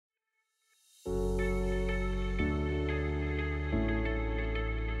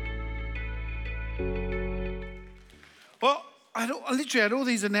Well, I literally had all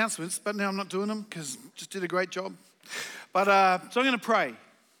these announcements, but now I'm not doing them because I just did a great job. But so I'm going to pray.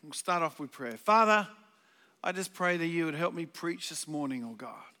 We'll start off with prayer. Father, I just pray that you would help me preach this morning, oh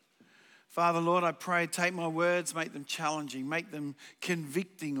God. Father, Lord, I pray, take my words, make them challenging, make them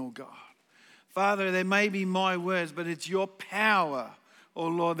convicting, oh God. Father, there may be my words, but it's your power, oh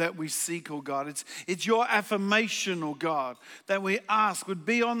Lord, that we seek, oh God. It's your affirmation, oh God, that we ask would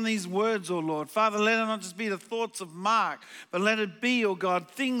be on these words, oh Lord. Father, let it not just be the thoughts of Mark, but let it be, oh God,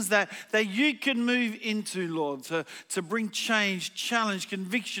 things that you can move into, Lord, to bring change, challenge,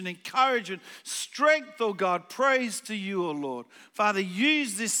 conviction, encouragement, strength, oh God. Praise to you, oh Lord. Father,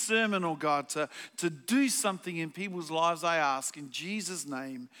 use this sermon, oh God, to do something in people's lives, I ask, in Jesus'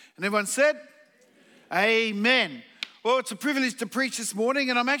 name. And everyone said, Amen. Well, it's a privilege to preach this morning,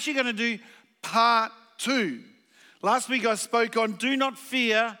 and I'm actually going to do part 2. Last week I spoke on do not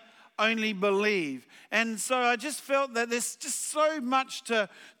fear, only believe. And so I just felt that there's just so much to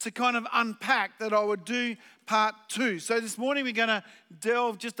kind of unpack that I would do part 2. So this morning we're going to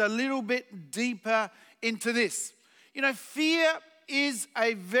delve just a little bit deeper into this. You know, fear is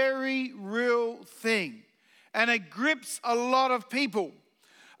a very real thing, and it grips a lot of people.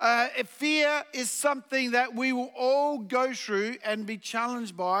 Fear is something that we will all go through and be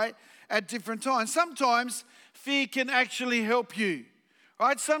challenged by at different times. Sometimes fear can actually help you,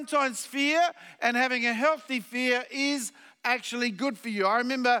 right? Sometimes fear and having a healthy fear is actually good for you. I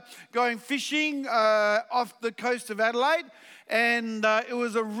remember going fishing off the coast of Adelaide, and it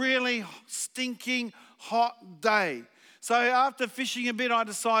was a really stinking hot day. So after fishing a bit, I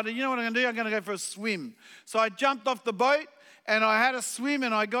decided, you know what I'm going to do? I'm going to go for a swim. So I jumped off the boat, and I had a swim,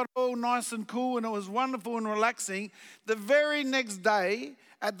 and I got all nice and cool, and it was wonderful and relaxing. The very next day,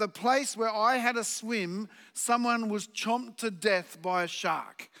 at the place where I had a swim, someone was chomped to death by a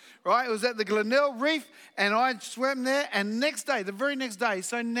shark, right? It was at the Glenelg Reef, and I swam there, and the very next day.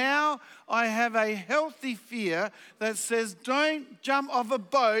 So now I have a healthy fear that says don't jump off a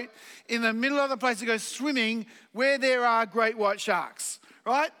boat in the middle of the place to go swimming where there are great white sharks,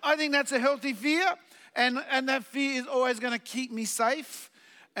 right? I think that's a healthy fear. And that fear is always going to keep me safe.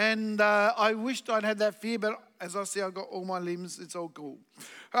 And I wished I'd had that fear, but as I see, I've got all my limbs. It's all cool.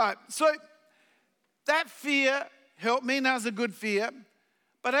 All right, so that fear helped me, and that was a good fear.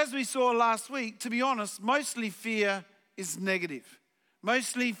 But as we saw last week, to be honest, mostly fear is negative.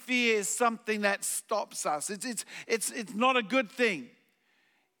 Mostly fear is something that stops us. It's not a good thing.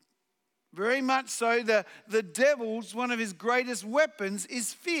 Very much so, the devil's, one of his greatest weapons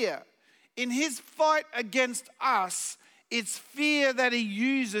is fear. In his fight against us, it's fear that he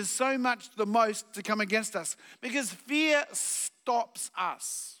uses so much the most to come against us. Because fear stops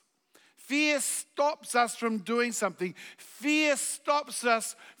us. Fear stops us from doing something. Fear stops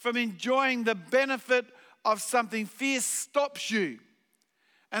us from enjoying the benefit of something. Fear stops you.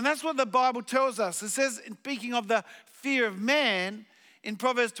 And that's what the Bible tells us. It says, speaking of the fear of man, in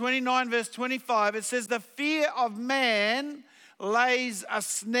Proverbs 29 verse 25, it says, the fear of man lays a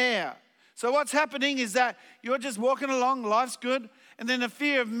snare. So what's happening is that you're just walking along, life's good, and then the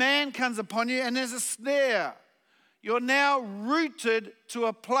fear of man comes upon you and there's a snare. You're now rooted to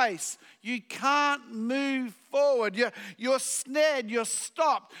a place. You can't move forward. You're snared, you're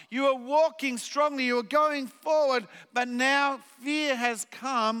stopped. You are walking strongly, you're going forward, but now fear has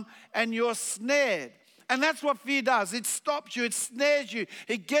come and you're snared. And that's what fear does. It stops you, it snares you,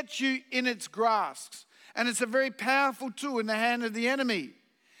 it gets you in its grasp. And it's a very powerful tool in the hand of the enemy.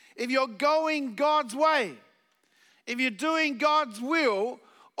 If you're going God's way, if you're doing God's will,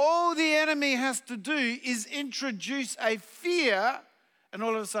 all the enemy has to do is introduce a fear, and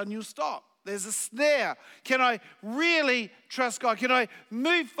all of a sudden you'll stop. There's a snare. Can I really trust God? Can I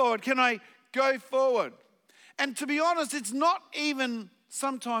move forward? Can I go forward? And to be honest, it's not even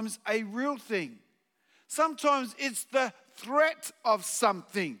sometimes a real thing. Sometimes it's the threat of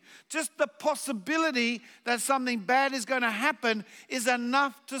something. Just the possibility that something bad is going to happen is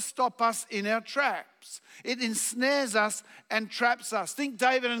enough to stop us in our tracks. It ensnares us and traps us. Think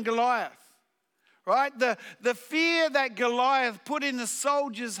David and Goliath, right? The fear that Goliath put in the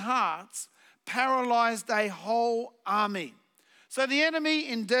soldiers' hearts paralyzed a whole army. So the enemy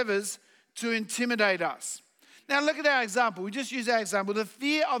endeavors to intimidate us. Now look at our example. We just use our example. The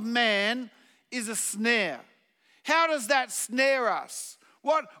fear of man is a snare. How does that snare us?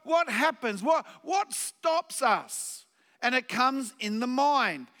 What happens? What stops us? And it comes in the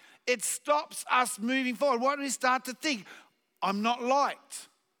mind. It stops us moving forward. What do we start to think? I'm not liked.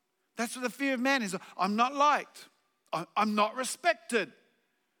 That's what the fear of man is. I'm not liked. I'm not respected.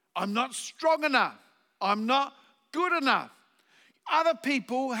 I'm not strong enough. I'm not good enough. Other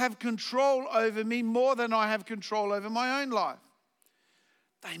people have control over me more than I have control over my own life.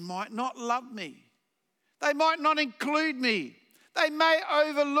 They might not love me. They might not include me. They may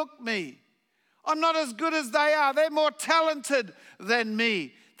overlook me. I'm not as good as they are. They're more talented than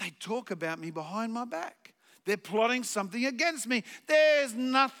me. They talk about me behind my back. They're plotting something against me. There's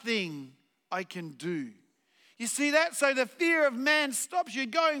nothing I can do. You see that? So the fear of man stops you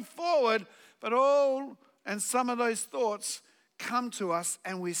going forward, but some of those thoughts come to us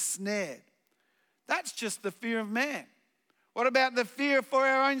and we're snared. That's just the fear of man. What about the fear for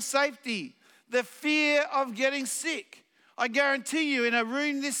our own safety? The fear of getting sick. I guarantee you, in a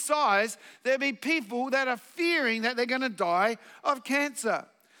room this size, there'll be people that are fearing that they're going to die of cancer.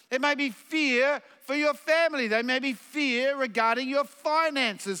 There may be fear for your family. There may be fear regarding your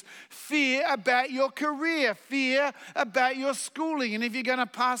finances, fear about your career, fear about your schooling, and if you're going to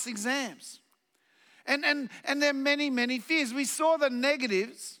pass exams. And there are many, many fears. We saw the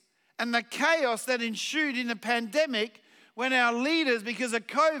negatives and the chaos that ensued in the pandemic when our leaders, because of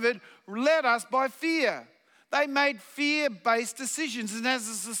COVID, led us by fear. They made fear-based decisions, and as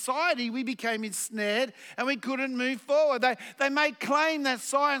a society, we became ensnared and we couldn't move forward. They may claim that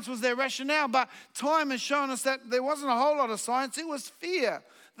science was their rationale, but time has shown us that there wasn't a whole lot of science. It was fear,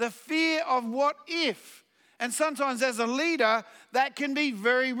 the fear of what if. And sometimes as a leader, that can be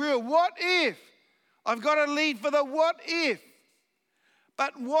very real. What if? I've got to lead for the what if.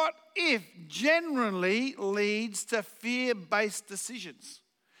 But what if generally leads to fear-based decisions.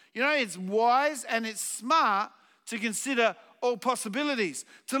 You know, it's wise and it's smart to consider all possibilities,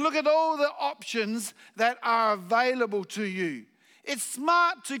 to look at all the options that are available to you. It's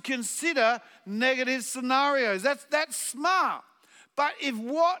smart to consider negative scenarios. That's smart. But if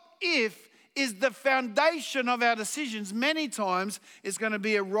what if is the foundation of our decisions, many times it's going to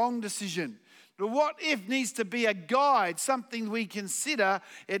be a wrong decision. The what if needs to be a guide, something we consider.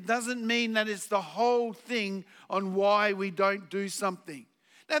 It doesn't mean that it's the whole thing on why we don't do something.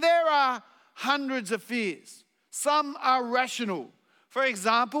 Now, there are hundreds of fears. Some are rational. For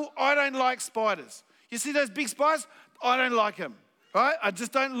example, I don't like spiders. You see those big spiders? I don't like them, right? I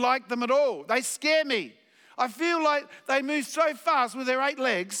just don't like them at all. They scare me. I feel like they move so fast with their 8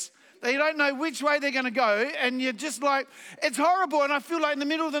 legs that you don't know which way they're going to go, and you're just like, it's horrible. And I feel like in the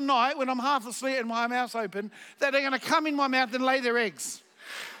middle of the night when I'm half asleep and my mouth's open, that they're going to come in my mouth and lay their eggs,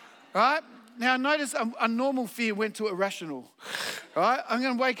 right? Now, notice a normal fear went to irrational, right? I'm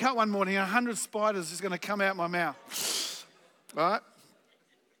going to wake up one morning and 100 spiders is going to come out my mouth, right?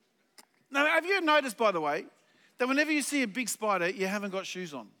 Now, have you noticed, by the way, that whenever you see a big spider, you haven't got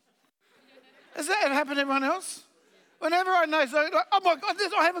shoes on? Has that happened to everyone else? Whenever I know, so like, oh my God,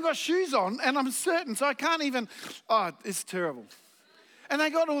 I haven't got shoes on and I'm certain, so I can't even, it's terrible. And they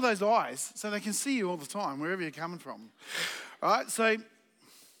got all those eyes, so they can see you all the time, wherever you're coming from, right? So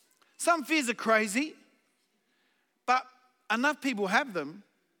some fears are crazy, but enough people have them,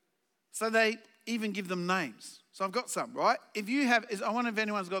 so they even give them names. So I've got some, right? I wonder if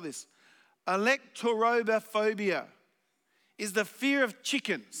anyone's got this. Electorobophobia is the fear of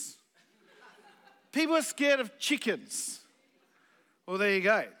chickens. People are scared of chickens. Well, there you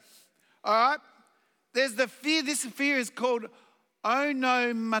go. All right? There's the fear. This fear is called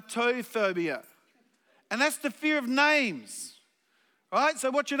onomatophobia. And that's the fear of names. Right?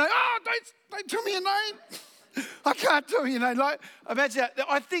 So what's your name? Don't tell me your name. I can't tell you your name. Like, imagine that.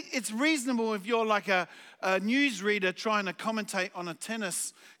 I think it's reasonable if you're like a newsreader trying to commentate on a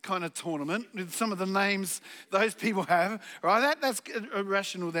tennis kind of tournament with some of the names those people have. Right? That's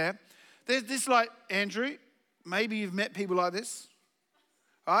irrational there. There's this like, Andrew, maybe you've met people like this.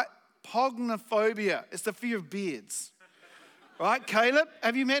 Right? Pognophobia. It's the fear of beards. Right? Caleb,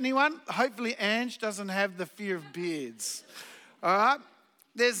 have you met anyone? Hopefully Ange doesn't have the fear of beards. All right?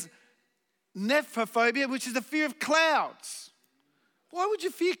 There's nephophobia, which is the fear of clouds. Why would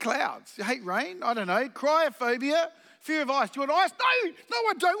you fear clouds? You hate rain? I don't know. Cryophobia, fear of ice. Do you want ice? No,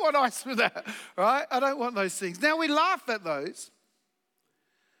 I don't want ice for that. All right? I don't want those things. Now, we laugh at those.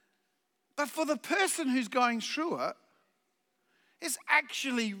 But for the person who's going through it, it's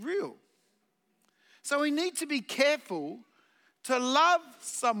actually real. So we need to be careful to love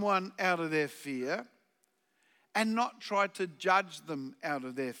someone out of their fear and not try to judge them out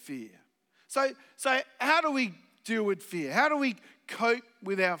of their fear. So how do we deal with fear? How do we cope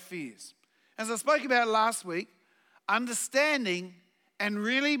with our fears? As I spoke about last week, understanding and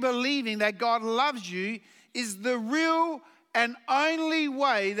really believing that God loves you is the real and only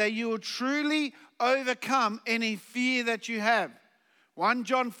way that you will truly overcome any fear that you have. 1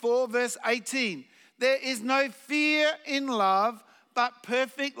 John 4 verse 18. There is no fear in love, but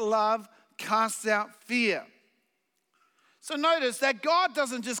perfect love casts out fear. So notice that God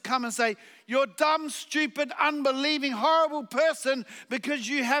doesn't just come and say, you're dumb, stupid, unbelieving, horrible person because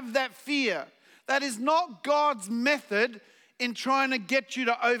you have that fear. That is not God's method in trying to get you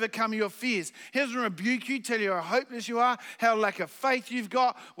to overcome your fears. He doesn't rebuke you, tell you how hopeless you are, how lack of faith you've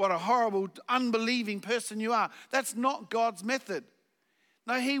got, what a horrible, unbelieving person you are. That's not God's method.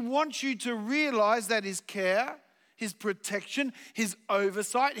 No, he wants you to realize that his care, his protection, his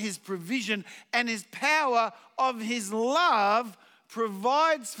oversight, his provision, and his power of his love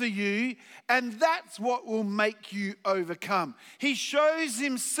provides for you, and that's what will make you overcome. He shows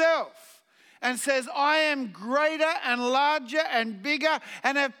himself and says, I am greater and larger and bigger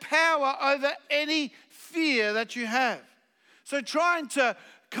and have power over any fear that you have. So trying to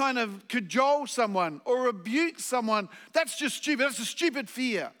kind of cajole someone or rebuke someone, that's just stupid. That's a stupid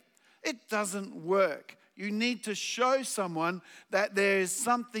fear. It doesn't work. You need to show someone that there is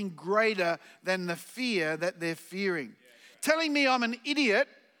something greater than the fear that they're fearing. Telling me I'm an idiot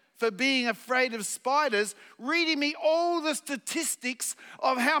for being afraid of spiders, reading me all the statistics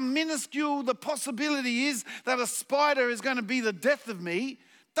of how minuscule the possibility is that a spider is going to be the death of me,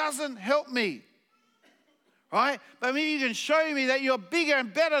 doesn't help me. Right? But maybe you can show me that you're bigger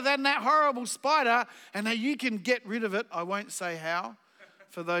and better than that horrible spider and that you can get rid of it. I won't say how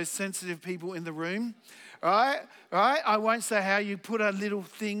for those sensitive people in the room. Right? I won't say how. You put a little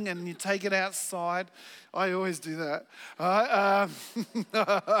thing and you take it outside. I always do that. Right?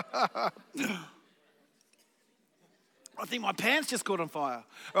 I think my pants just caught on fire.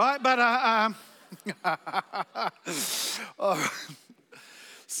 Right? But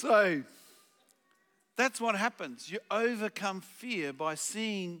so that's what happens. You overcome fear by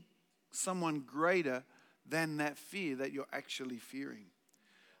seeing someone greater than that fear that you're actually fearing.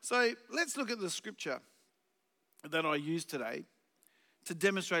 So let's look at the scripture that I used today to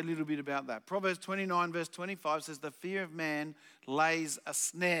demonstrate a little bit about that. Proverbs 29 verse 25 says, the fear of man lays a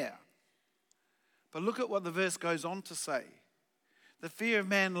snare. But look at what the verse goes on to say. The fear of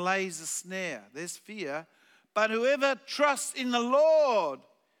man lays a snare. There's fear. But whoever trusts in the Lord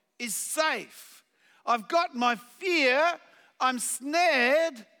is safe. I've got my fear. I'm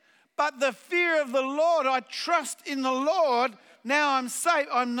snared. But the fear of the Lord, I trust in the Lord. Now I'm safe.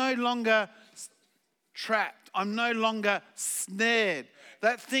 I'm no longer trapped. I'm no longer snared.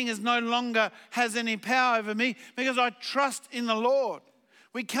 That thing is no longer has any power over me because I trust in the Lord.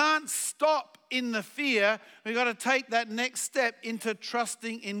 We can't stop in the fear. We've got to take that next step into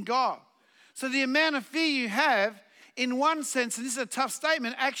trusting in God. So the amount of fear you have, in one sense, and this is a tough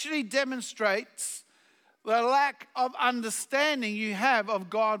statement, actually demonstrates the lack of understanding you have of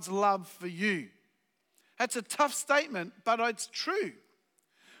God's love for you. That's a tough statement, but it's true.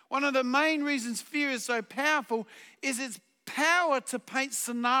 One of the main reasons fear is so powerful is its power to paint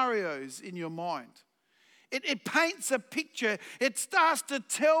scenarios in your mind. It paints a picture. It starts to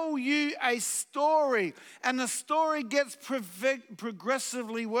tell you a story, and the story gets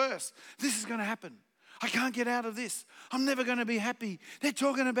progressively worse. This is going to happen. I can't get out of this. I'm never going to be happy. They're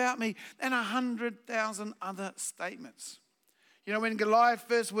talking about me, and 100,000 other statements. You know, when Goliath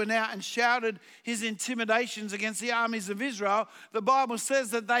first went out and shouted his intimidations against the armies of Israel, the Bible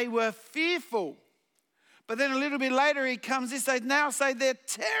says that they were fearful. But then a little bit later he comes, they now say they're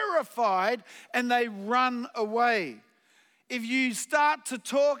terrified and they run away. If you start to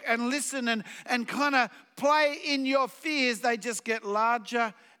talk and listen and kind of play in your fears, they just get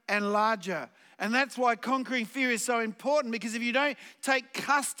larger and larger. And that's why conquering fear is so important, because if you don't take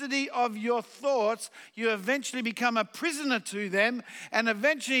custody of your thoughts, you eventually become a prisoner to them, and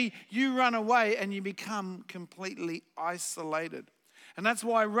eventually you run away and you become completely isolated. And that's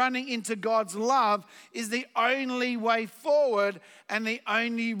why running into God's love is the only way forward and the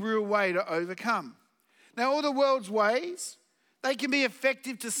only real way to overcome. Now, all the world's ways, they can be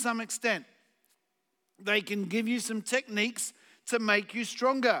effective to some extent. They can give you some techniques to make you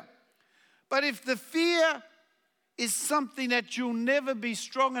stronger. But if the fear is something that you'll never be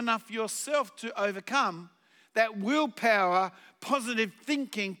strong enough yourself to overcome, that willpower, positive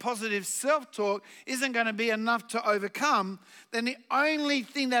thinking, positive self-talk isn't going to be enough to overcome, then the only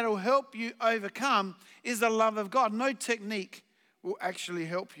thing that will help you overcome is the love of God. No technique will actually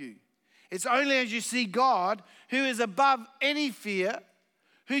help you. It's only as you see God, who is above any fear,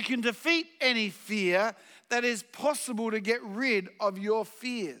 who can defeat any fear, that is possible to get rid of your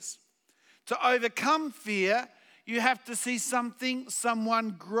fears. To overcome fear, you have to see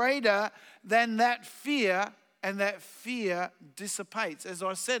someone greater than that fear, and that fear dissipates. As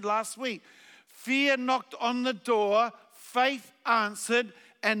I said last week, fear knocked on the door, faith answered,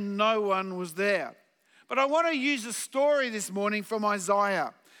 and no one was there. But I want to use a story this morning from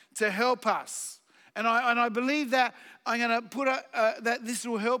Isaiah to help us And I believe that I'm going to put that this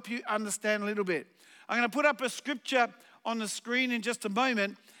will help you understand a little bit. I'm going to put up a scripture on the screen in just a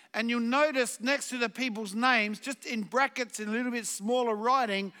moment, and you'll notice next to the people's names, just in brackets in a little bit smaller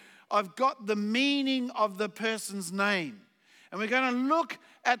writing, I've got the meaning of the person's name. And we're going to look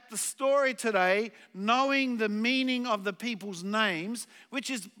at the story today, knowing the meaning of the people's names, which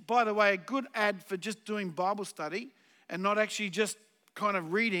is, by the way, a good ad for just doing Bible study and not actually just kind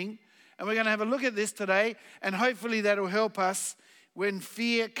of reading. And we're going to have a look at this today, and hopefully that'll help us when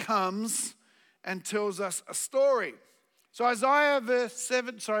fear comes and tells us a story. So Isaiah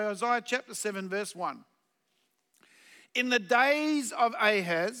chapter 7, verse 1. In the days of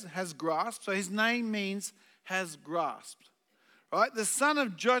Ahaz, has grasped, so his name means has grasped. Right? The son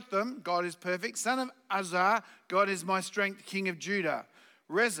of Jotham, God is perfect. Son of Azar, God is my strength, king of Judah.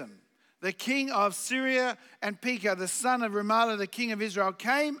 Rezin, the king of Syria, and Pekah, the son of Remaliah, the king of Israel,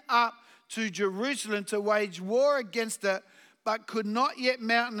 came up to Jerusalem to wage war against it, but could not yet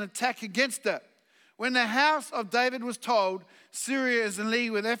mount an attack against it. When the house of David was told, Syria is in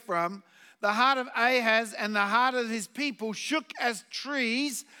league with Ephraim, the heart of Ahaz and the heart of his people shook as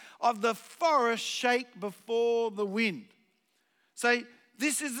trees of the forest shake before the wind. So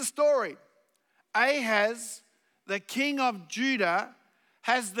this is the story. Ahaz, the king of Judah,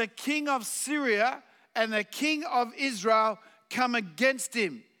 has the king of Syria and the king of Israel come against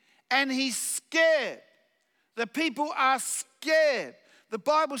him. And he's scared. The people are scared. The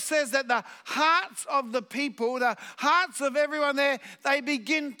Bible says that the hearts of the people, the hearts of everyone there, they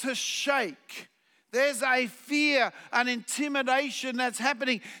begin to shake. There's a fear, an intimidation that's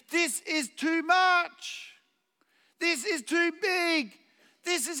happening. This is too much. This is too big.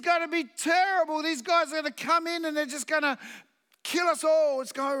 This is going to be terrible. These guys are going to come in and they're just going to kill us all.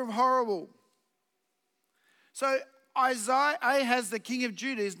 It's going to be horrible. So Ahaz, the king of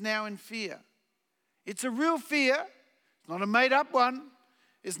Judah, is now in fear. It's a real fear. It's not a made-up one.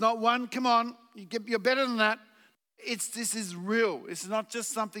 It's not one, come on, you're better than that. This is real. It's not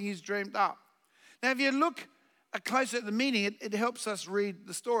just something he's dreamed up. Now, if you look closer at the meaning, it helps us read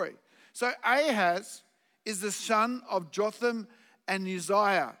the story. So Ahaz is the son of Jotham and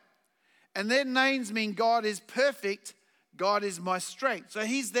Uzziah. And their names mean God is perfect, God is my strength. So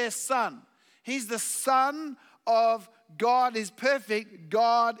he's their son. He's the son of God is perfect,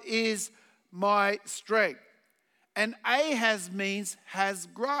 God is my strength. And Ahaz means has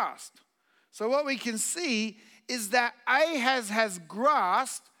grasped. So what we can see is that Ahaz has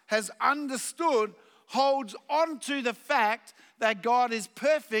grasped, has understood, holds on to the fact that God is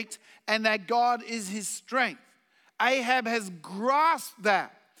perfect and that God is his strength. Ahab has grasped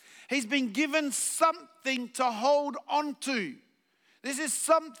that. He's been given something to hold on to. This is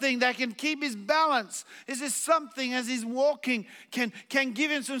something that can keep his balance. This is something as he's walking can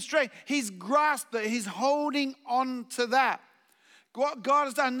give him some strength. He's grasped it. He's holding on to that. What God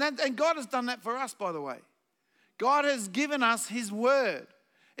has done, and God has done that for us, by the way. God has given us his word.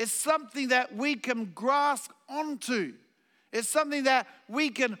 It's something that we can grasp onto. It's something that we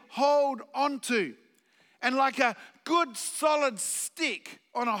can hold onto. And like a good solid stick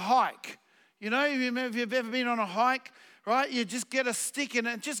on a hike. You know, if you've ever been on a hike, right? You just get a stick and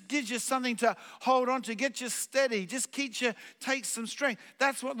it just gives you something to hold on to, get you steady, just takes some strength.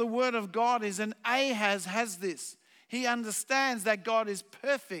 That's what the word of God is. And Ahaz has this. He understands that God is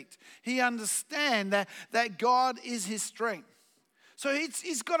perfect. He understands that God is his strength. So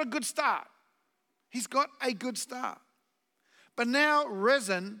he's got a good start. He's got a good start. But now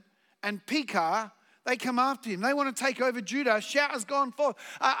Rezin and Pekah, they come after him. They want to take over Judah. A shout has gone forth.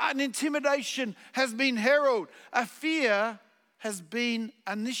 An intimidation has been heralded. A fear has been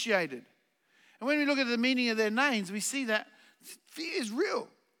initiated. And when we look at the meaning of their names, we see that fear is real.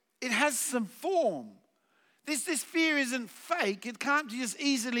 It has some form. This fear isn't fake. It can't be just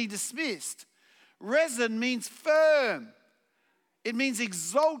easily dismissed. Rezin means firm. It means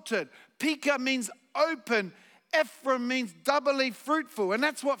exalted. Pekah means open. Ephraim means doubly fruitful. And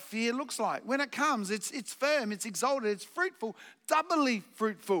that's what fear looks like. When it comes, it's firm, it's exalted, it's fruitful, doubly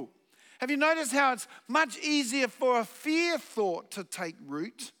fruitful. Have you noticed how it's much easier for a fear thought to take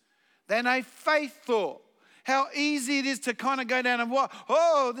root than a faith thought? How easy it is to kind of go down and what?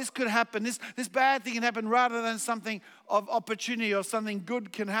 Oh, this could happen. This bad thing can happen rather than something of opportunity or something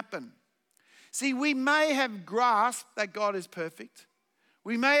good can happen. See, we may have grasped that God is perfect.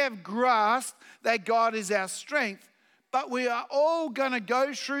 We may have grasped that God is our strength, but we are all going to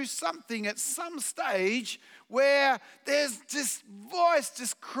go through something at some stage where there's this voice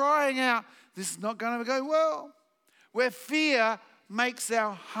just crying out, this is not going to go well. Where fear makes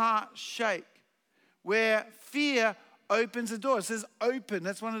our heart shake. Where fear opens the door. It says open.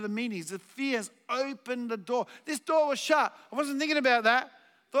 That's one of the meanings. The fear has opened the door. This door was shut. I wasn't thinking about that.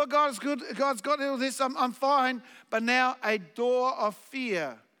 Thought God is good. God's got all this. I'm fine. But now a door of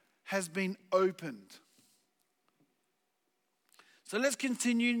fear has been opened. So let's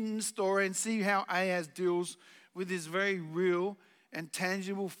continue in the story and see how Ahaz deals with this very real and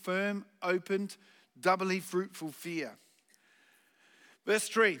tangible, firm, opened, doubly fruitful fear. Verse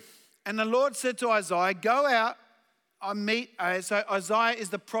 3. And the Lord said to Isaiah, go out and meet Ahaz. So Isaiah is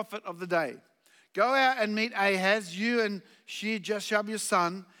the prophet of the day. Go out and meet Ahaz, you and Shear-Jashub your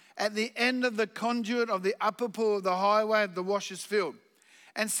son, at the end of the conduit of the upper pool of the highway of the washers' field.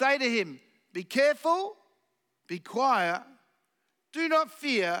 And say to him, be careful, be quiet, do not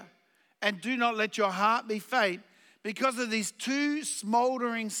fear, and do not let your heart be faint because of these two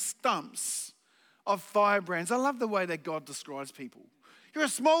smoldering stumps of firebrands. I love the way that God describes people. You're a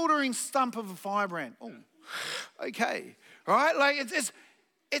smoldering stump of a firebrand. Oh, okay. All right? Like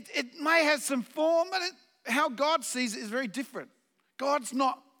it may have some form, but how God sees it is very different. God's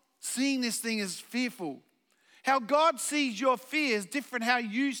not seeing this thing as fearful. How God sees your fear is different how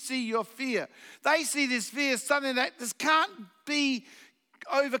you see your fear. They see this fear as something that just can't be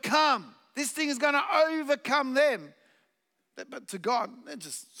overcome. This thing is going to overcome them. But to God, they're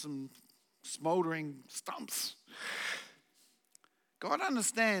just some smoldering stumps. God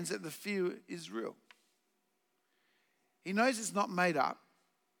understands that the fear is real. He knows it's not made up,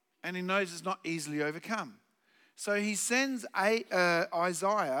 and he knows it's not easily overcome. So he sends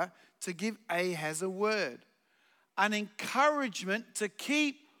Isaiah to give Ahaz a word, an encouragement to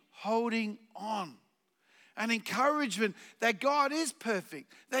keep holding on, an encouragement that God is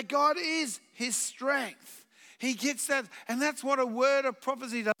perfect, that God is his strength. He gets that, and that's what a word of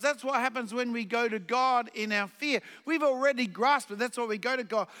prophecy does. That's what happens when we go to God in our fear. We've already grasped it. That's why we go to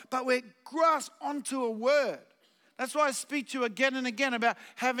God. But we grasp onto a word. That's why I speak to you again and again about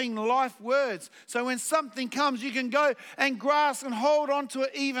having life words. So when something comes, you can go and grasp and hold on to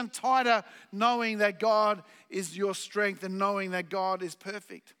it even tighter, knowing that God is your strength and knowing that God is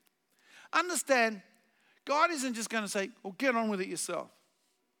perfect. Understand, God isn't just going to say, well, get on with it yourself.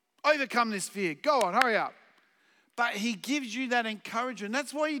 Overcome this fear. Go on, hurry up. But he gives you that encouragement.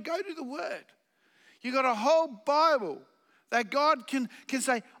 That's why you go to the Word. You've got a whole Bible that God can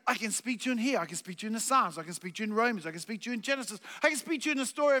say, I can speak to you in here. I can speak to you in the Psalms. I can speak to you in Romans. I can speak to you in Genesis. I can speak to you in the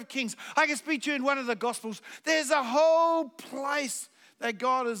story of Kings. I can speak to you in one of the Gospels. There's a whole place that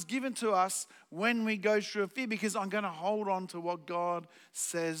God has given to us when we go through a fear, because I'm going to hold on to what God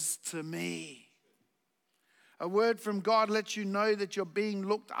says to me. A word from God lets you know that you're being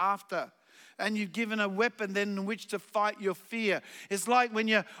looked after. And you've given a weapon then in which to fight your fear. It's like when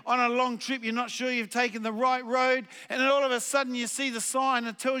you're on a long trip, you're not sure you've taken the right road, and then all of a sudden you see the sign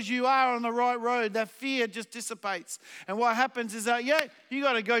that tells you are on the right road. That fear just dissipates. And what happens is that, you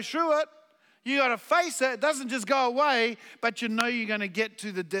got to go through it. You got to face it. It doesn't just go away, but you know you're going to get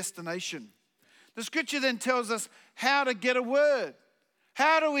to the destination. The scripture then tells us how to get a word.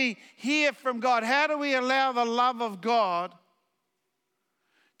 How do we hear from God? How do we allow the love of God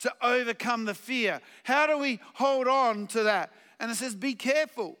to overcome the fear? How do we hold on to that? And it says, be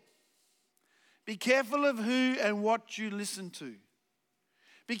careful. Be careful of who and what you listen to.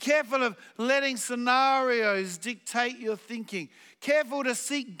 Be careful of letting scenarios dictate your thinking. Careful to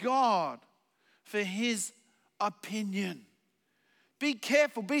seek God for his opinion. Be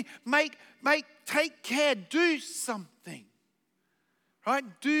careful. Take care. Do something. Right?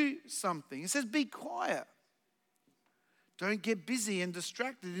 Do something. It says, be quiet. Don't get busy and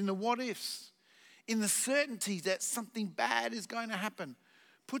distracted in the what-ifs, in the certainty that something bad is going to happen.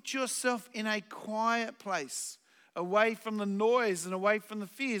 Put yourself in a quiet place, away from the noise and away from the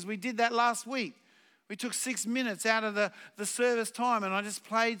fears. We did that last week. We took 6 minutes out of the service time, and I just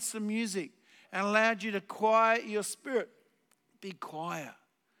played some music and allowed you to quiet your spirit. Be quiet.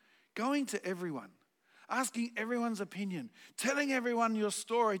 Going to everyone, asking everyone's opinion, telling everyone your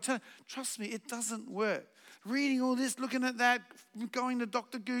story. Trust me, it doesn't work. Reading all this, looking at that, going to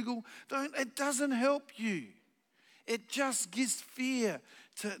Dr. Google, it doesn't help you. It just gives fear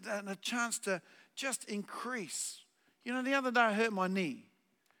and a chance to just increase. You know, the other day I hurt my knee,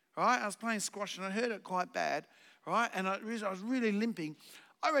 right? I was playing squash and I hurt it quite bad, right? And I was really limping.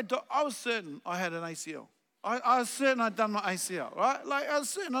 I was certain I had an ACL. I was certain I'd done my ACL, right? Like, I was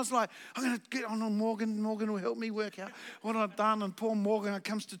certain. I was like, I'm going to get on Morgan. Morgan will help me work out what I've done. And poor Morgan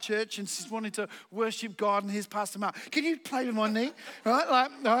comes to church and she's wanting to worship God, and here's Pastor Mark. Can you play with my knee?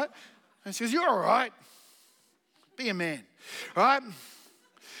 Right? And she goes, you're all right. Be a man, right?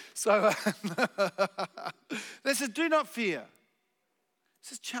 So they said, do not fear. It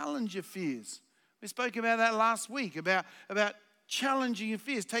says, challenge your fears We spoke about that last week, about challenging your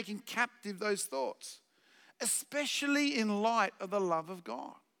fears, taking captive those thoughts, especially in light of the love of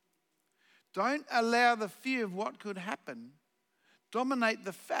God. Don't allow the fear of what could happen dominate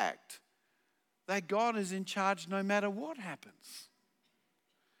the fact that God is in charge no matter what happens.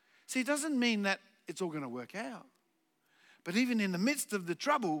 See, it doesn't mean that it's all going to work out. But even in the midst of the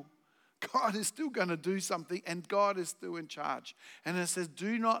trouble, God is still going to do something and God is still in charge. And it says,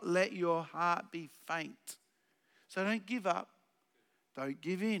 do not let your heart be faint. So don't give up. Don't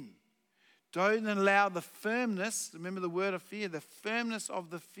give in. Don't allow the firmness, remember the word of fear, the firmness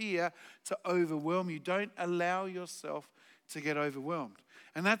of the fear to overwhelm you. Don't allow yourself to get overwhelmed.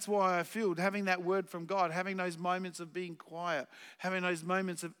 And that's why I feel having that word from God, having those moments of being quiet, having those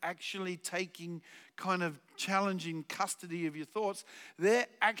moments of actually taking kind of challenging custody of your thoughts, they're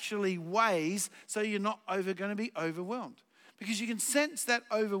actually ways so you're not going to be overwhelmed. Because you can sense that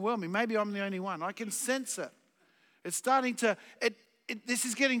overwhelming. Maybe I'm the only one. I can sense it. It's starting to, this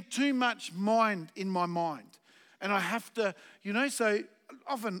is getting too much mind in my mind. And I have to, so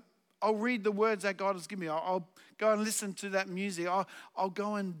often I'll read the words that God has given me. I'll go and listen to that music. I'll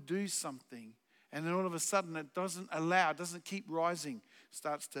go and do something. And then all of a sudden it doesn't keep rising. It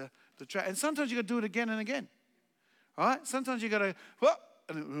starts to track. And sometimes you got to do it again and again. All right? Sometimes you got to,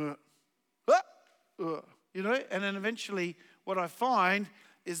 and then eventually what I find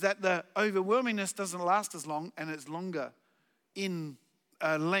is that the overwhelmingness doesn't last as long and it's longer in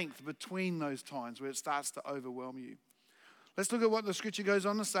length between those times where it starts to overwhelm you. Let's look at what the scripture goes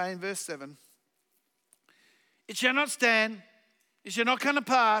on to say in verse 7. It shall not stand, it shall not come to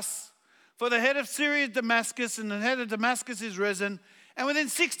pass, for the head of Syria is Damascus, and the head of Damascus is risen, and within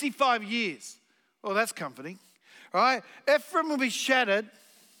 65 years. Well, that's comforting. All right? Ephraim will be shattered.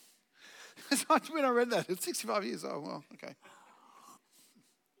 When I read that, it's 65 years. Oh, well, okay.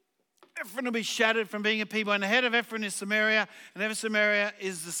 Ephraim will be shattered from being a people, and the head of Ephraim is Samaria, and the head of Samaria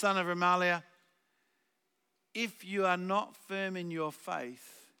is the son of Remaliah. If you are not firm in your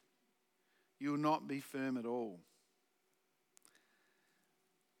faith, you will not be firm at all.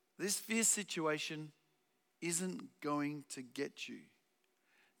 This fear situation isn't going to get you.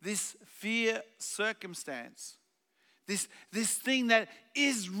 This fear circumstance, this thing that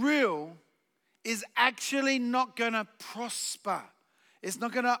is real, is actually not going to prosper. It's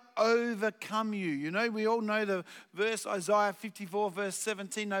not going to overcome you. We all know the verse, Isaiah 54, verse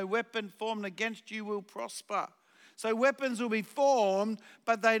 17, no weapon formed against you will prosper. So weapons will be formed,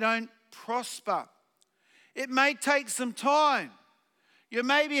 but they don't prosper. It may take some time. You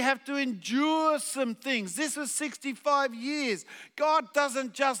maybe have to endure some things. This was 65 years. God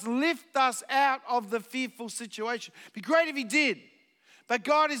doesn't just lift us out of the fearful situation. It'd be great if He did. But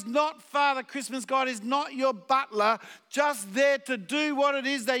God is not Father Christmas. God is not your butler, just there to do what it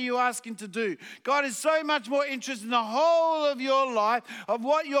is that you ask Him to do. God is so much more interested in the whole of your life, of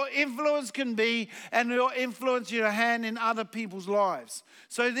what your influence can be, and your influence, your hand in other people's lives.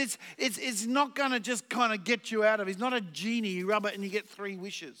 So it's not going to just kind of get you out of it. He's not a genie. You rub it and you get 3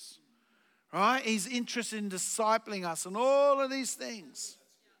 wishes. Right? He's interested in discipling us and all of these things.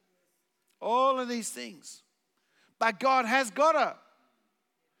 All of these things. But God has got it.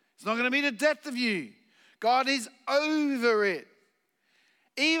 It's not going to be the death of you. God is over it.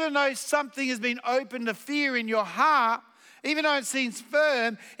 Even though something has been open to fear in your heart, even though it seems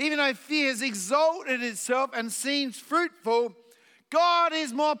firm, even though fear has exalted itself and seems fruitful, God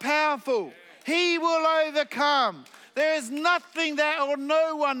is more powerful. He will overcome. There is nothing or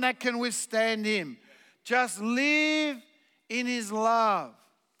no one that can withstand Him. Just live in His love.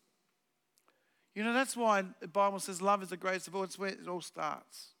 That's why the Bible says love is the greatest of all. It's where it all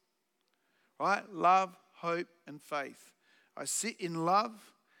starts. Right? Love, hope, and faith. I sit in love,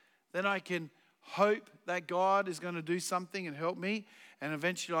 then I can hope that God is going to do something and help me, and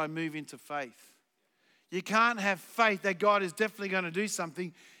eventually I move into faith. You can't have faith that God is definitely going to do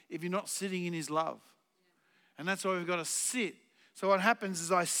something if you're not sitting in His love. And that's why we've got to sit. So what happens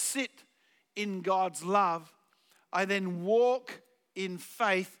is I sit in God's love, I then walk in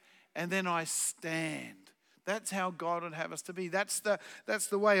faith, and then I stand. That's how God would have us to be. That's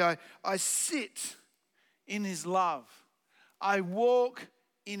the way I sit in His love. I walk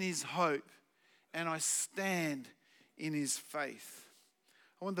in His hope. And I stand in His faith.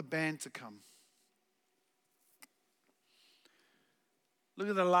 I want the band to come. Look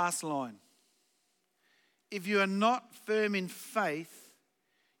at the last line. If you are not firm in faith,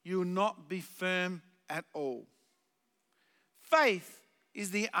 you will not be firm at all. Faith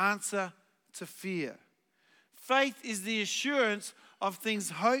is the answer to fear. Faith is the assurance of things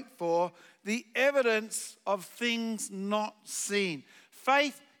hoped for, the evidence of things not seen.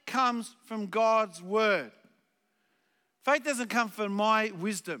 Faith comes from God's word. Faith doesn't come from my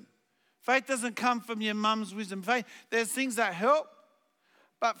wisdom. Faith doesn't come from your mum's wisdom. Faith, there's things that help,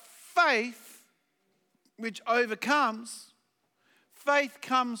 but faith, which overcomes, faith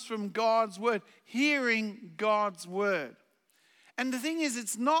comes from God's word, hearing God's word. And the thing is,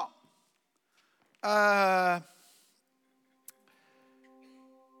 it's not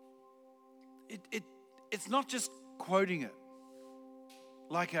it's not just quoting it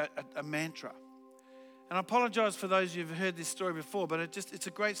like a mantra. And I apologize for those who've heard this story before, but it's a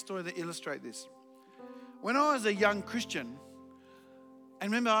great story to illustrate this. When I was a young Christian,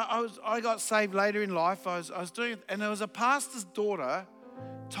 and remember, I got saved later in life. I was doing it, and there was a pastor's daughter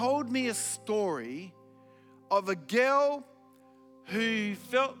told me a story of a girl who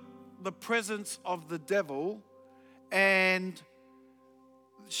felt the presence of the devil, and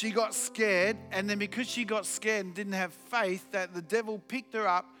she got scared, and then because she got scared and didn't have faith, that the devil picked her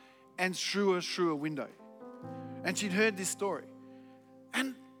up and threw her through a window. And she'd heard this story.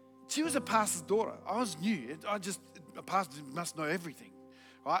 And she was a pastor's daughter. I was new. A pastor must know everything,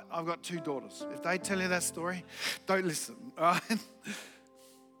 right? I've got 2 daughters. If they tell you that story, don't listen, all right?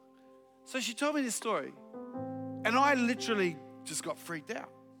 So she told me this story, and I literally just got freaked out.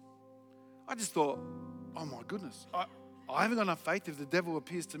 I just thought, oh my goodness, I haven't got enough faith if the devil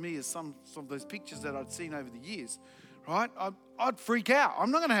appears to me as some of those pictures that I'd seen over the years, right? I'd freak out.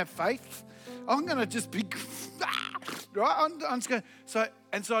 I'm not going to have faith. I'm going to just be, right? I'm just going. So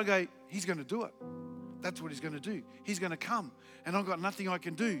I go, he's going to do it. That's what he's going to do. He's going to come, and I've got nothing I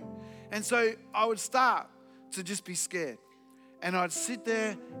can do. And so I would start to just be scared, and I'd sit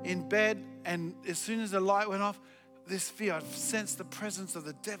there in bed, and as soon as the light went off, this fear, I'd sensed the presence of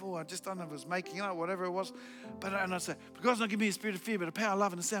the devil. I just don't know if it was making it up, whatever it was. And I'd say, but God's not giving me a spirit of fear, but a power,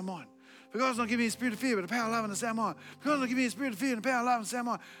 love, and a sound mind. For God's not giving me a spirit of fear, but a power, love, and a sound mind. For God's not giving me a spirit of fear, and a power, love, and a sound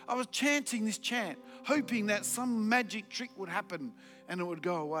mind. I was chanting this chant, hoping that some magic trick would happen and it would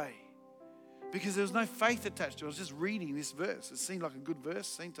go away. Because there was no faith attached to it. I was just reading this verse. It seemed like a good verse,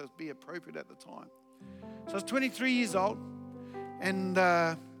 seemed to be appropriate at the time. So I was 23 years old, and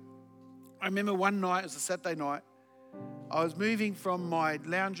I remember one night, it was a Saturday night, I was moving from my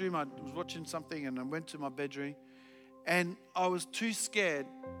lounge room. I was watching something, and I went to my bedroom, and I was too scared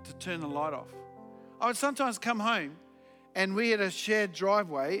to turn the light off. I would sometimes come home, and we had a shared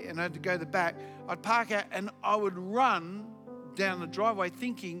driveway, and I had to go to the back. I'd park out, and I would run down the driveway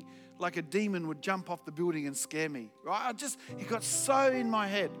thinking like a demon would jump off the building and scare me, right? It got so in my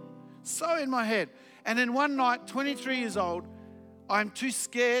head. And then one night, 23 years old, I'm too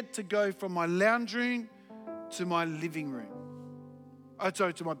scared to go from my lounge room to my living room.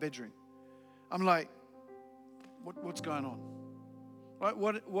 To my bedroom. I'm like, what's going on? Right?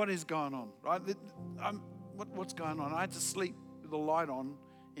 What is going on? Right? What's going on? I had to sleep with the light on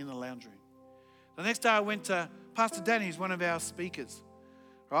in the lounge room. The next day I went to Pastor Danny, who's one of our speakers,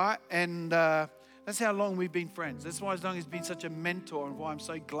 right? And that's how long we've been friends. That's why he's been such a mentor, and why I'm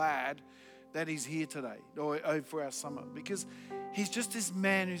so glad that he's here today or for our summit, because he's just this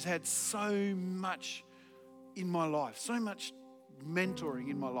man who's had so much in my life, so much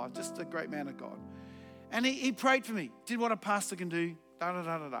mentoring in my life, just a great man of God. And he prayed for me, did what a pastor can do,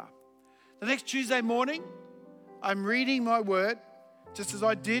 da-da-da-da-da. The next Tuesday morning, I'm reading my word, just as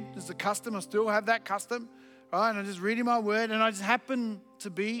I did, as a custom. I still have that custom, right? And I'm just reading my word, and I just happened to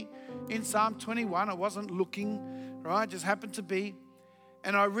be in Psalm 21. I wasn't looking, right? Just happened to be.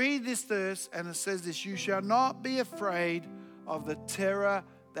 And I read this verse, and it says this: you shall not be afraid of the terror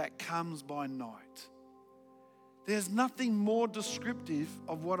that comes by night. There's nothing more descriptive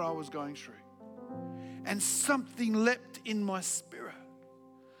of what I was going through. And something leapt in my spirit.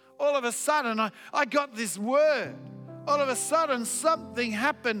 All of a sudden, I got this word. All of a sudden, something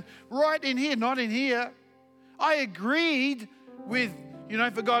happened right in here, not in here. I agreed with,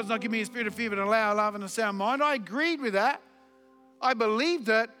 for God's not giving me a spirit of fear, but allow love and a sound mind. I agreed with that. I believed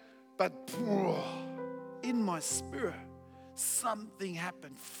it, but in my spirit, something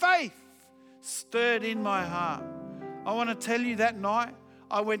happened. Faith stirred in my heart. I want to tell you, that night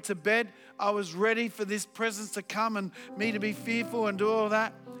I went to bed. I was ready for this presence to come and me to be fearful and do all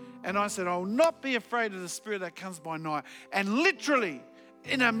that. And I said, I will not be afraid of the spirit that comes by night. And literally,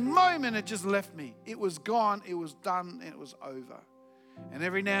 in a moment, it just left me. It was gone, it was done, and it was over. And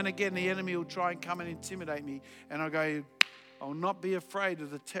every now and again, the enemy will try and come and intimidate me. And I go, I will not be afraid of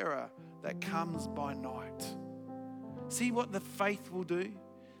the terror that comes by night. See what the faith will do?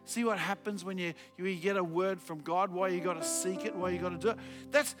 See what happens when you get a word from God, why you got to seek it, why you got to do it.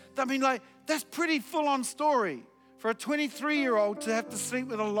 That's pretty full-on story for a 23-year-old to have to sleep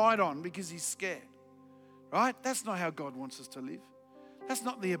with a light on because he's scared, right? That's not how God wants us to live. That's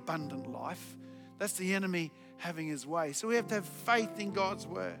not the abundant life. That's the enemy having his way. So we have to have faith in God's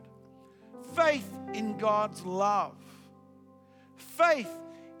word. Faith in God's love. Faith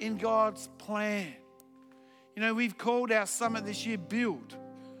in God's plan. You know, we've called our summit this year Build,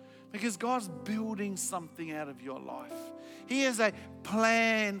 because God's building something out of your life. He has a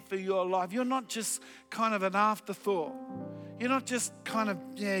plan for your life. You're not just kind of an afterthought. You're not just kind of,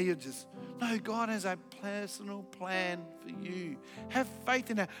 no, God has a personal plan for you. Have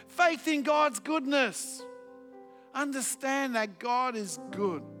faith in that. Faith in God's goodness. Understand that God is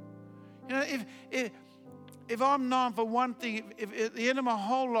good. You know, if I'm known for one thing, if at the end of my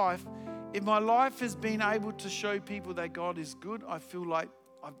whole life, if my life has been able to show people that God is good, I feel like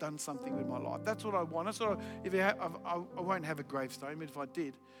I've done something with my life. That's what I want. That's what I won't have a gravestone, but if I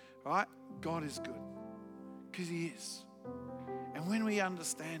did, right? God is good, because He is. And when we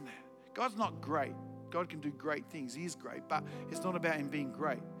understand that, God's not great. God can do great things. He is great, but it's not about Him being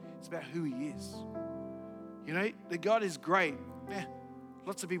great. It's about who He is. You know, the God is great. Yeah,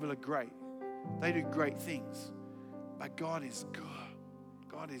 lots of people are great. They do great things. But God is good.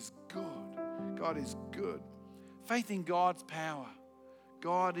 God is good. God is good. Faith in God's power.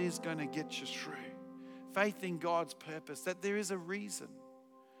 God is going to get you through. Faith in God's purpose, that there is a reason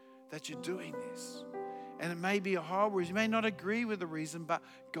that you're doing this. And it may be a horrible reason. You may not agree with the reason, but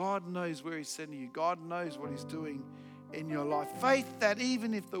God knows where He's sending you. God knows what He's doing in your life. Faith that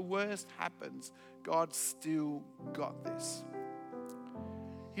even if the worst happens, God's still got this.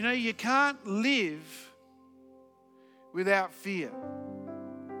 You know, you can't live without fear.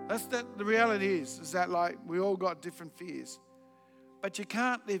 The reality is that like we all got different fears. But you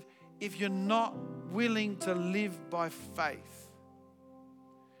can't live if you're not willing to live by faith.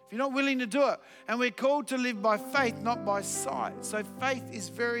 If you're not willing to do it. And we're called to live by faith, not by sight. So faith is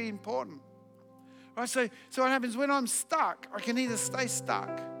very important. Right? So what happens when I'm stuck, I can either stay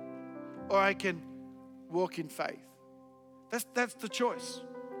stuck or I can walk in faith. That's the choice.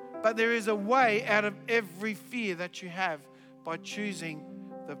 But there is a way out of every fear that you have by choosing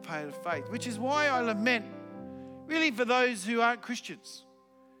the path of faith, which is why I lament really for those who aren't Christians.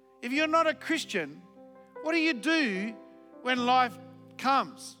 If you're not a Christian, what do you do when life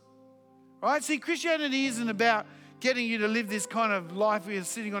comes? Right? See, Christianity isn't about getting you to live this kind of life where you're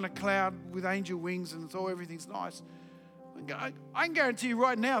sitting on a cloud with angel wings and everything's nice. I can guarantee you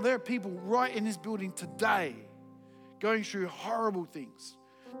right now, there are people right in this building today going through horrible things,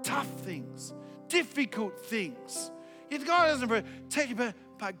 tough things, difficult things. Yet God doesn't protect you,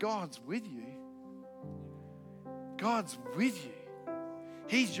 but God's with you. God's with you.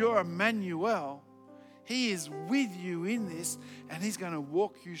 He's your Emmanuel. He is with you in this, and He's going to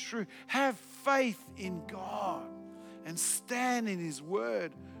walk you through. Have faith in God and stand in His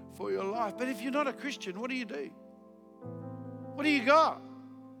word for your life. But if you're not a Christian, what do you do? What do you got?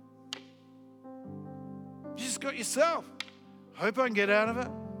 You just got yourself. Hope I can get out of it.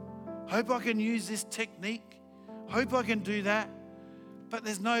 Hope I can use this technique. Hope I can do that. But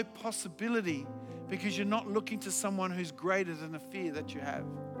there's no possibility because you're not looking to someone who's greater than the fear that you have.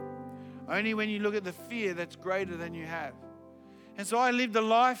 Only when you look at the fear that's greater than you have. And so I lived a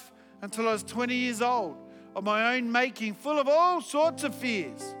life until I was 20 years old of my own making, full of all sorts of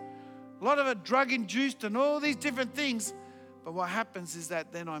fears. A lot of it drug-induced and all these different things. But what happens is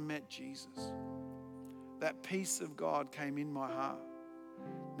that then I met Jesus. That peace of God came in my heart.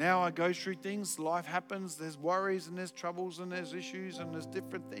 Now I go through things, life happens, there's worries and there's troubles and there's issues and there's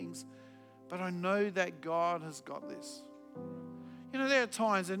different things. But I know that God has got this. You know, there are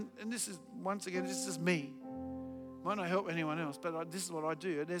times, and this is, once again, this is me. Might not help anyone else, but this is what I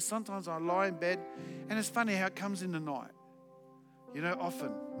do. There's sometimes I lie in bed, and it's funny how it comes in the night. You know, often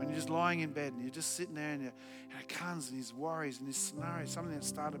when you're just lying in bed and you're just sitting there and it comes and these worries and this scenario, something that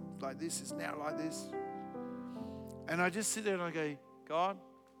started like this is now like this. And I just sit there and I go, God,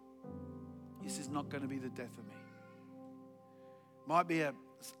 this is not going to be the death of me. Might be a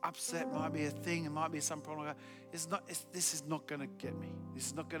upset, might be a thing, it might be some problem. This is not going to get me. This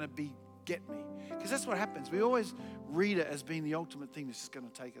is not going to get me. Because that's what happens. We always read it as being the ultimate thing that's just going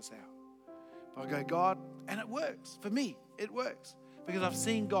to take us out. But I go, God, and it works. For me, it works. Because I've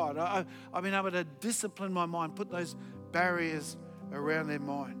seen God. I've been able to discipline my mind, put those barriers around their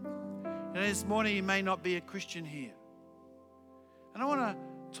mind. And this morning you may not be a Christian here. And I want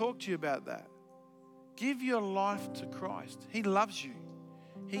to talk to you about that. Give your life to Christ. He loves you.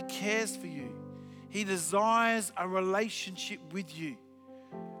 He cares for you. He desires a relationship with you.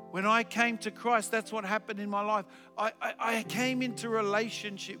 When I came to Christ, that's what happened in my life. I came into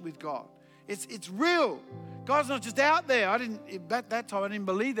relationship with God. It's real. God's not just out there. At that time I didn't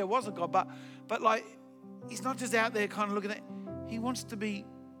believe there was a God, but like He's not just out there kind of looking at. He wants to be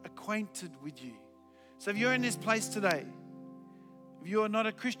acquainted with you. So if you're in this place today, if you are not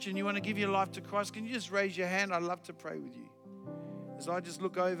a Christian, you want to give your life to Christ, can you just raise your hand? I'd love to pray with you. As I just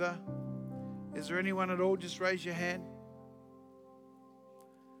look over, is there anyone at all? Just raise your hand.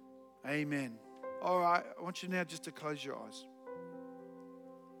 Amen. All right, I want you now just to close your eyes.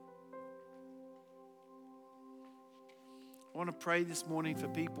 I want to pray this morning for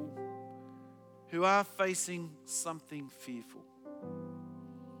people who are facing something fearful.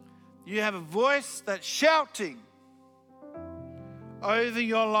 You have a voice that's shouting over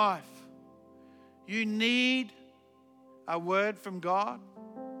your life. You need a word from God,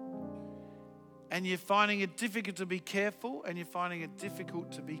 and you're finding it difficult to be careful, and you're finding it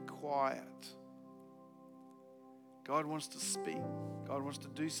difficult to be quiet. God wants to speak. God wants to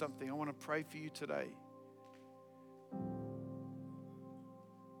do something. I want to pray for you today.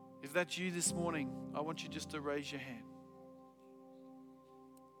 If that's you this morning, I want you just to raise your hand.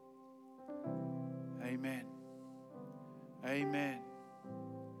 Amen. Amen.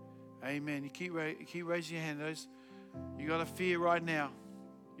 Amen. You keep raising your hand. Those you got a fear right now.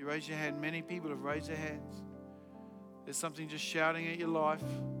 You raise your hand. Many people have raised their hands. There's something just shouting at your life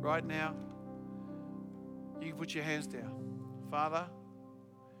right now. You can put your hands down. Father,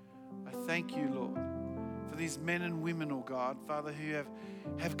 I thank you, Lord, for these men and women, oh God, Father, who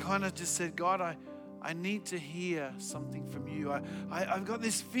have kind of just said, God, I need to hear something from you. I've got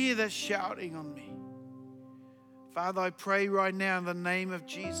this fear that's shouting on me. Father, I pray right now in the name of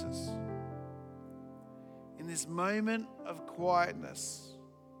Jesus, in this moment of quietness,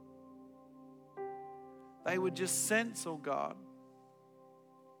 they would just sense, oh God,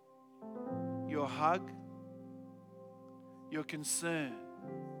 your hug, your concern,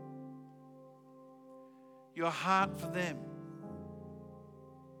 your heart for them.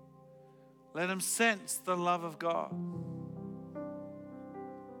 Let them sense the love of God.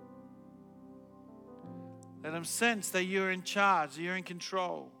 Let them sense that you're in charge, that you're in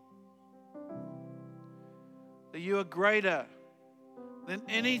control, that you are greater than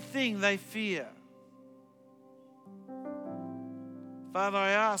anything they fear. Father, I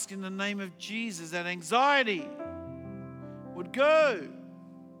ask in the name of Jesus that anxiety would go.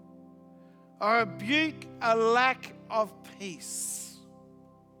 I rebuke a lack of peace.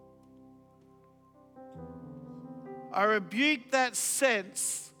 I rebuke that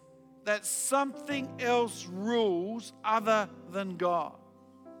sense that something else rules other than God.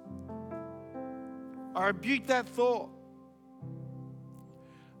 I rebuke that thought.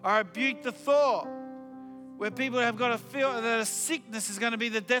 I rebuke the thought where people have got to feel that a sickness is going to be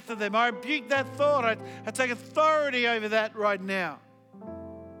the death of them. I rebuke that thought. I take authority over that right now.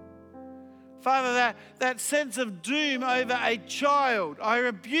 Father, that sense of doom over a child, I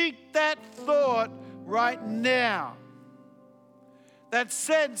rebuke that thought right now. That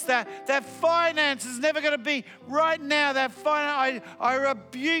sense that finance is never going to be right now. I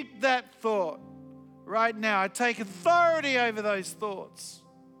rebuke that thought right now. I take authority over those thoughts.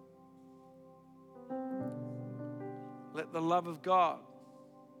 Let the love of God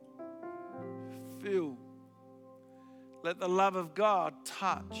fill. Let the love of God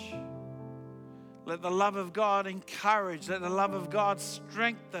touch. Let the love of God encourage. Let the love of God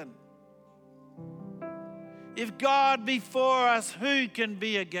strengthen. If God be for us, who can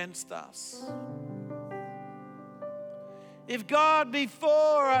be against us? If God be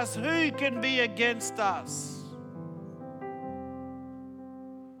for us, who can be against us?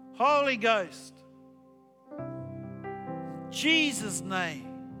 Holy Ghost, Jesus' name,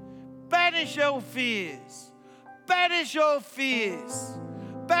 banish all fears. Banish all fears.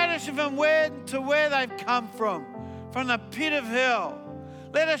 Banish them from where they've come from the pit of hell.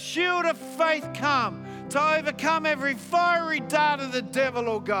 Let a shield of faith come to overcome every fiery dart of the devil,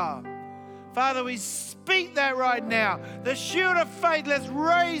 oh God. Father, we speak that right now. The shield of faith, let's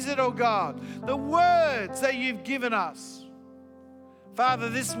raise it, oh God. The words that you've given us. Father,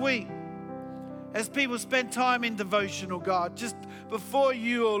 this week, as people spend time in devotion, oh God, just before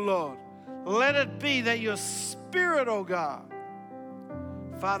you, oh Lord, let it be that your Spirit, oh God,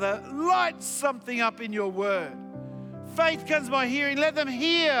 Father, light something up in your word. Faith comes by hearing. Let them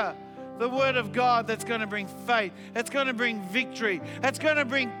hear the word of God that's going to bring faith. It's going to bring victory. It's going to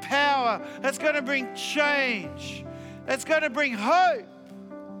bring power. It's going to bring change. It's going to bring hope.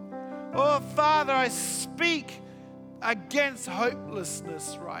 Oh, Father, I speak against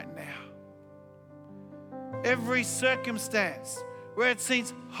hopelessness right now. Every circumstance where it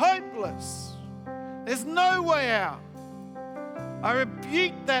seems hopeless, there's no way out. I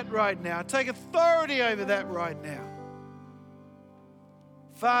rebuke that right now. I take authority over that right now.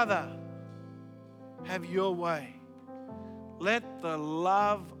 Father, have your way. Let the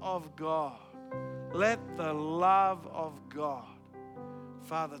love of God, let the love of God,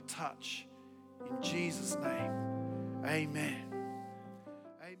 Father, touch in Jesus' name. Amen.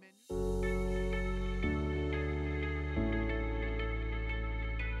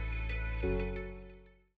 Amen.